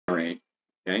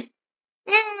Okay.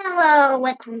 Hello,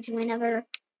 welcome to another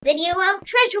video of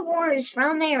Treasure Wars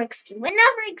from Eric's to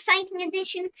another exciting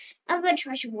edition of a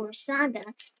Treasure Wars saga.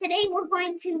 Today we're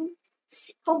going to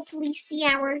hopefully see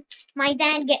my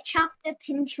dad get chopped up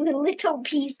into little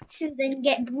pieces and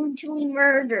get brutally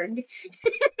murdered.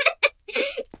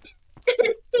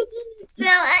 So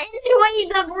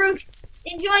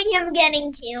enjoy him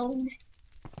getting killed.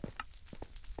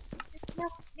 Now,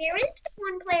 there is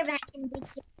one player that can beat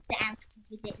the actual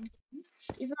with it.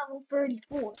 He's level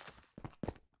 34.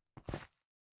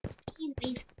 He's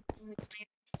basically the only player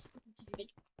who can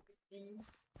make this game.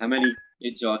 How many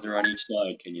kids are there on each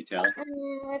side? Can you tell?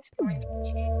 Let's go and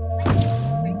check.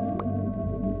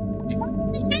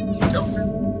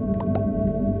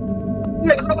 You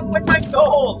gave up my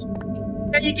gold!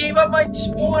 And you gave up my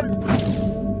spawn!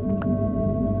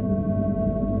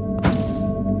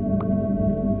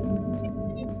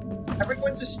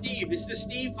 Everyone's a Steve. It's the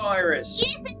Steve virus.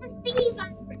 Yes, it's a Steve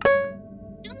virus.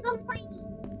 Don't complain.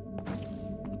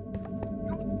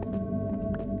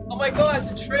 Oh my god,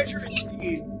 the treasure is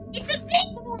Steve. It's a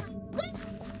big one. Look,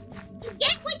 you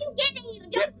get what you get, and you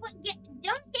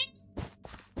don't get.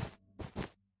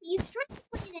 He's trying to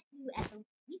put in a new FOV.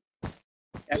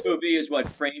 FOV is what,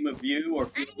 frame of view or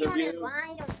field of view? I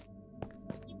don't know.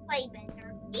 You play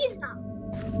better. He's not.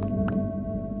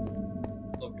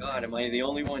 Oh god, am I the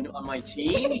only one on my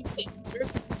team?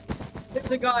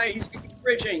 There's a guy, he's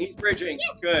bridging,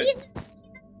 Yes, good.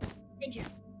 He's a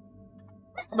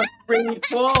I'm a free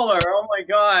faller, oh my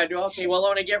god. Okay, well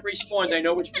when I get respawned, I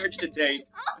know which bridge to take.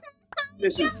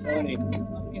 This is funny.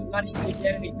 I'm not even gonna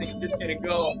get anything, I'm just gonna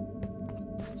go.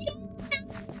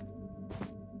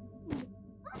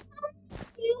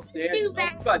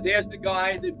 There's the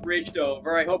guy that bridged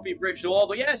over. I hope he bridged all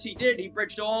the. Yes, he did. He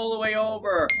bridged all the way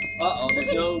over. Uh-oh,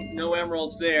 there's no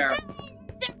emeralds there.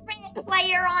 The red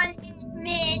player on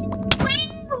mid.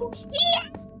 Wow, he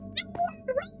has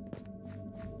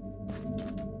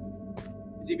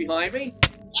Is he behind me?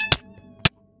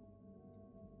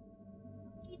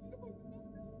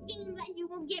 You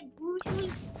will get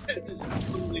brutally. This is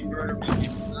brutally murder me.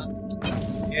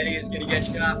 Eddie is gonna get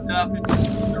chopped up in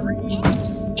the reeds.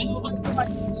 Oh my god!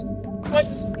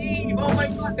 What's Steve? Oh my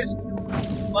god! There's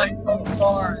my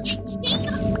cars.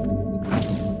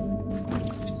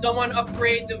 Did someone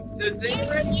upgrade the thing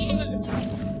already?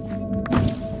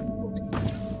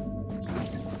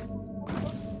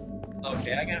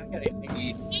 Okay, I gotta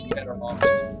need better off.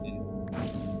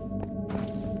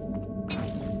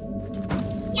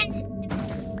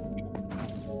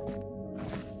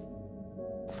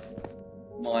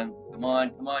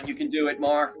 Come on, you can do it,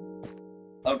 Mark.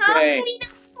 Okay.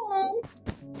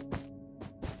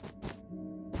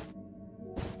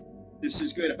 This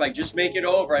is good. If I just make it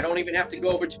over, I don't even have to go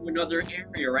over to another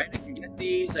area, right? I can get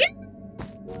these. Okay,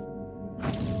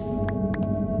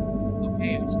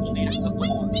 I still need a couple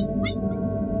more.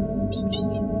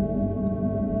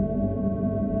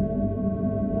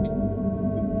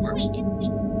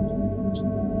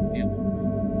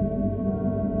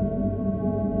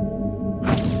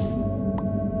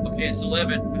 Okay, it's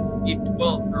 11. Need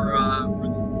 12 for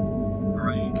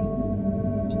right.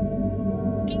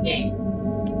 8,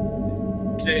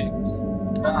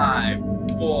 6, 5,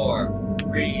 4,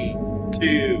 3,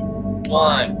 2, 1.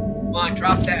 Come on,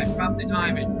 drop that. Drop the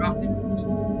diamond. Drop the.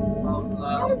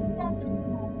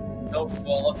 No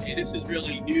fall. Okay, this is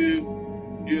really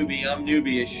newbie. I'm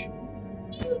newbie-ish.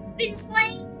 You've been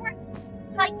playing for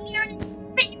like years,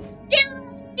 but you're still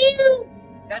new.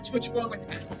 That's what's wrong with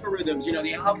algorithms. You know,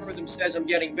 the algorithm says I'm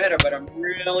getting better, but I'm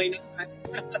really not.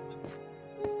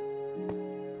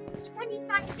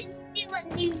 25 and still a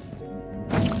new.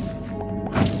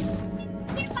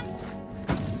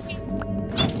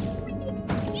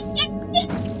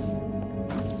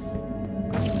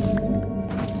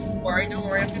 Alright, don't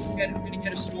worry. I'm gonna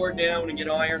get a sword down and get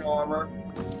iron armor.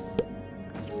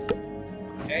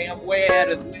 Okay, I'm way ahead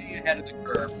of the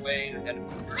curve. Way ahead of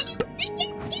the curve.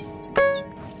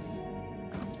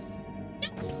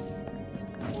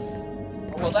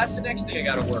 Oh, well, that's the next thing I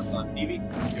gotta work on, Phoebe.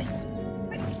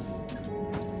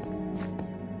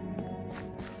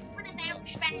 One of them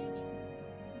strategies.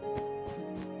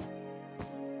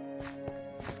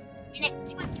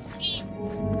 Next one.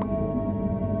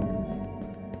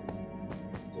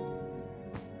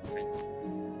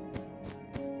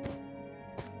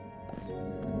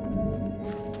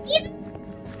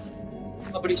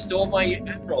 Oh, but he stole my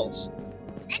emeralds.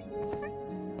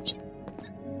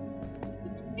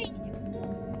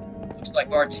 Looks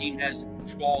like our team has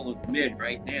control of mid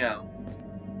right now.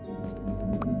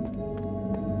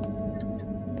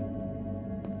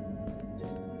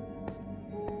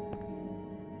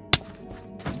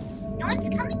 No one's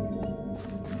coming.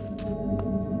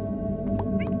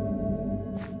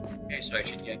 Okay, so I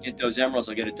should get those emeralds.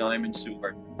 I'll get a diamond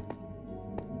sword.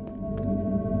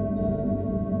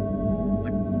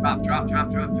 Drop, drop,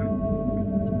 drop, drop, drop.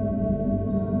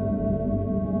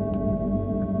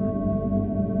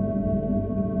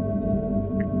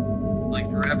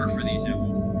 Like forever for these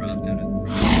emeralds to drop out of the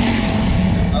ground.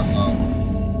 Uh-oh.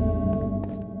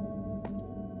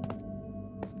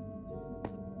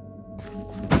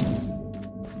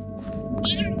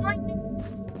 You're going to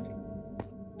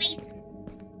waste.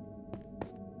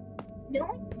 No.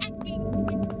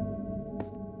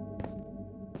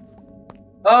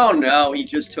 Oh no, he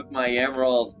just took my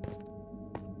emerald.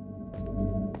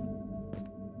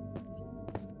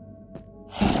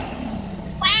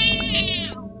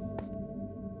 Wow.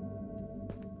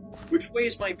 Which way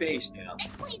is my base now?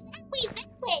 That way, that way, that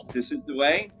way. This is the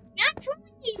way? Not trolling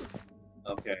you.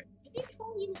 Okay. I didn't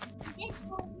troll you. I didn't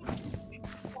troll you.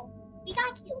 He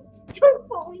got killed. Don't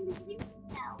troll you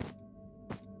now.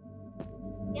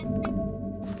 Yes.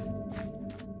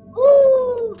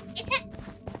 Ooh, it's a.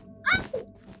 Oh.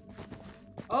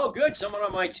 Oh, good. Someone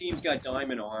on my team's got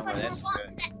diamond armor. That's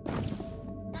good.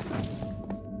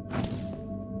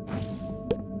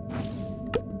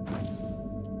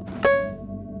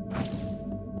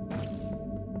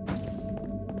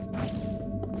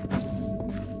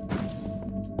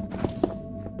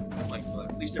 Oh my god.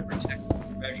 At least they're protecting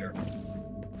the treasure.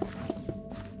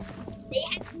 They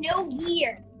have no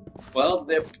gear. Well,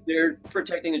 they're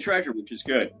protecting the treasure, which is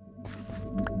good.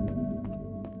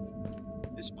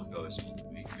 This one goes.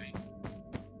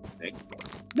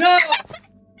 No!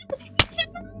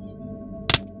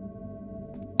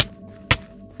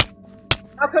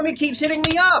 How come he keeps hitting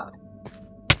me up?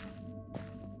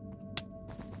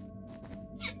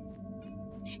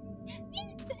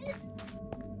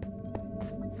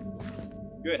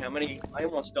 Good, how many? I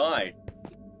almost died.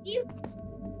 You.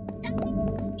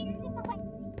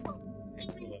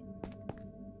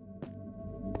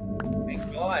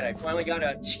 Thank God, I finally got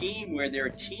a team where there are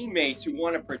teammates who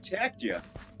want to protect you.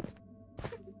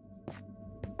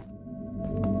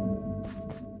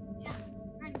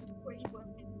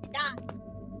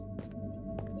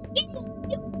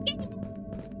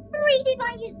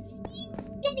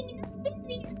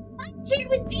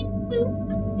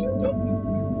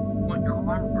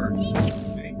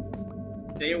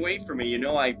 Stay away from me. You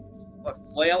know I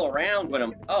flail around when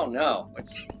I'm. Oh no!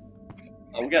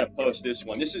 Oh, we gotta post this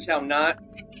one. This is how not.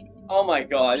 Oh my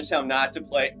God! This is how not to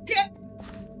play.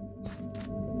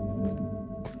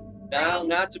 Now,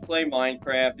 not to play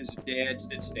Minecraft. This is Dads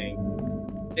That Stink.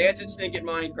 Dads That Stink at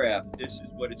Minecraft. This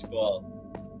is what it's called.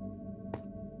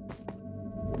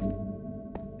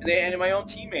 And my own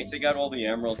teammates, they got all the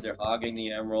emeralds. They're hogging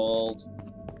the emeralds.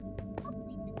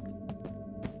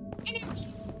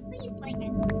 Please like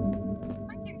it.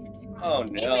 Like and subscribe. Oh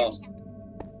no!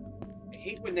 I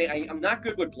hate when I'm not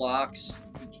good with blocks.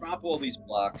 You drop all these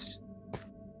blocks.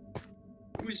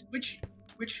 Which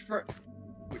firm?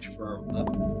 Oh.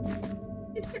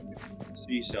 I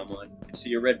see someone. I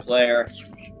see a red player.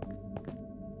 Upstairs.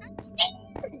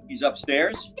 He's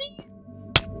upstairs. Upstairs.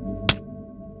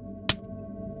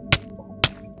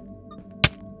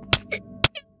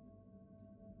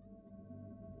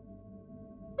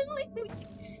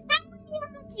 How many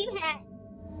emeralds do you have?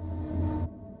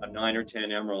 9 or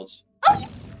 10 emeralds. Oh!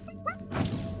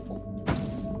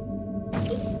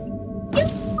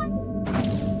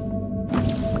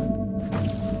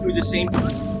 It was the same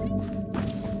person.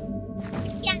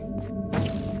 Yeah.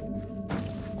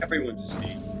 Everyone's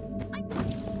asleep.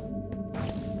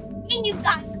 And you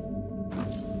got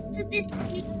to this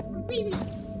completely.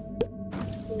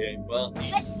 Okay, well,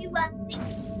 But you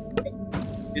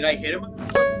did I hit him?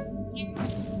 yeah.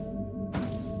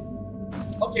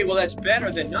 Okay, well that's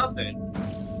better than nothing.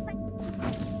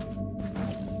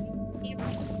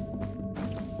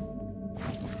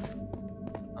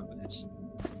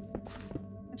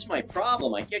 That's my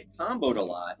problem. I get comboed a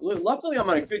lot. Luckily, I'm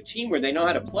on a good team where they know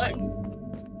how to play.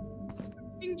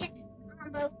 Person gets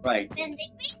combo, Right. then they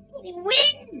basically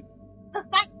win the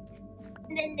fight,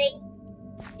 and then they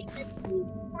take the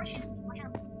portion of the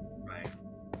round. Right.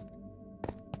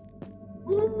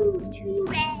 Ooh, 2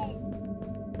 red.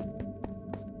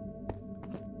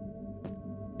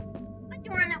 But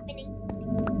you're not winning.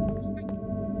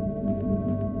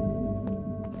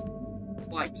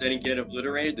 Why? Because I didn't get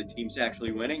obliterated. The team's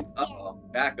actually winning. Uh-oh.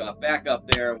 Back up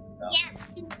there. Yeah,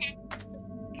 exactly.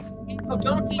 Oh,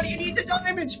 don't. What do you need the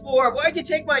diamonds for? Why'd you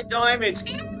take my diamonds?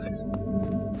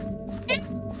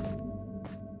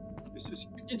 This is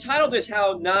entitled this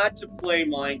 "How Not to Play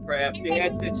Minecraft."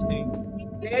 Dads That Stink.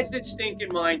 Dads that stink in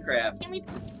Minecraft. Can we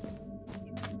post?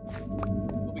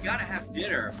 But we gotta have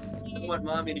dinner. I don't want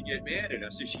Mommy to get mad at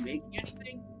us. Is she making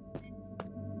anything?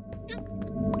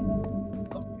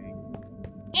 Okay.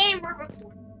 And we're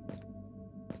recording.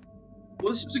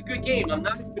 Well, this was a good game. I'm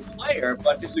not a good player,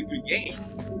 but this is a good game.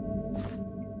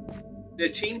 The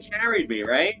team carried me,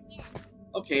 right? Yeah.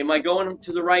 Okay, am I going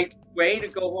to the right way to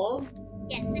go home?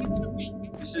 Yes, that's the way.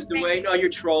 This is the way? No, you're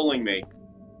trolling me.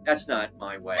 That's not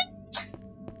my way.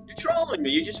 You're trolling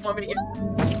me. You just want me to get...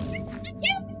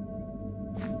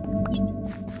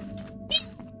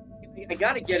 I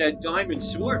gotta get a diamond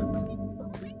sword. I'm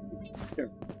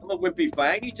a wimpy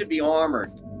fight. I need to be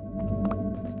armored.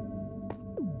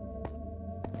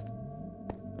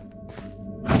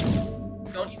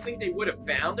 Don't you think they would have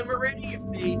found them already if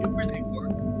they knew where they were?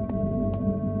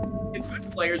 The good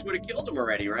players would have killed them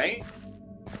already, right?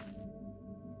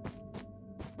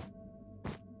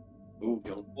 Ooh,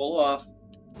 don't pull off.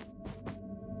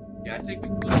 Yeah, I think we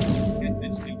could get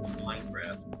this thing to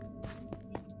Minecraft.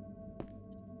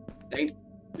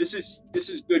 This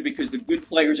is good because the good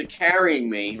players are carrying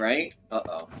me, right?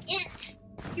 Uh-oh. Yes.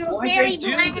 You're Why very do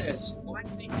they blind. do this? Why do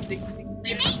they think It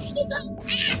makes you go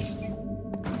faster.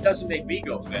 it doesn't make me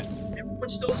go fast?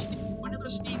 Everyone's still asleep. When are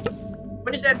those Steve?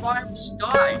 When does that virus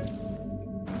die?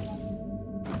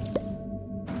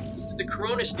 This is the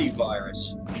Corona Steve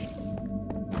virus.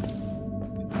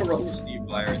 Corona Steve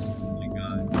virus. Oh my god.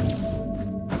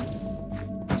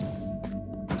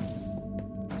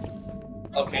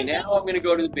 Okay, now I'm gonna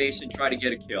go to the base and try to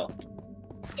get a kill.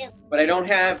 Yep. But I don't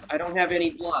have any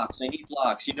blocks. I need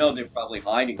blocks. You know they're probably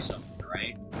hiding somewhere,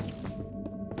 right?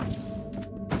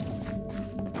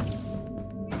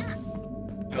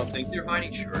 You don't think they're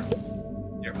hiding? Sure.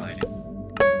 They're hiding.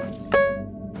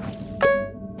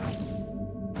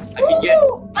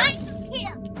 I can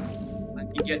get I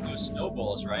can get those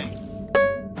snowballs, right?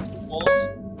 Balls.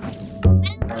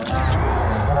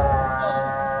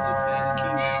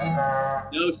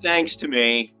 No thanks to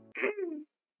me.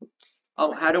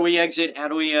 Oh, how do we exit? How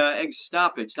do we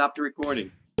stop it? Stop the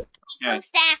recording. Okay.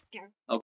 Post after.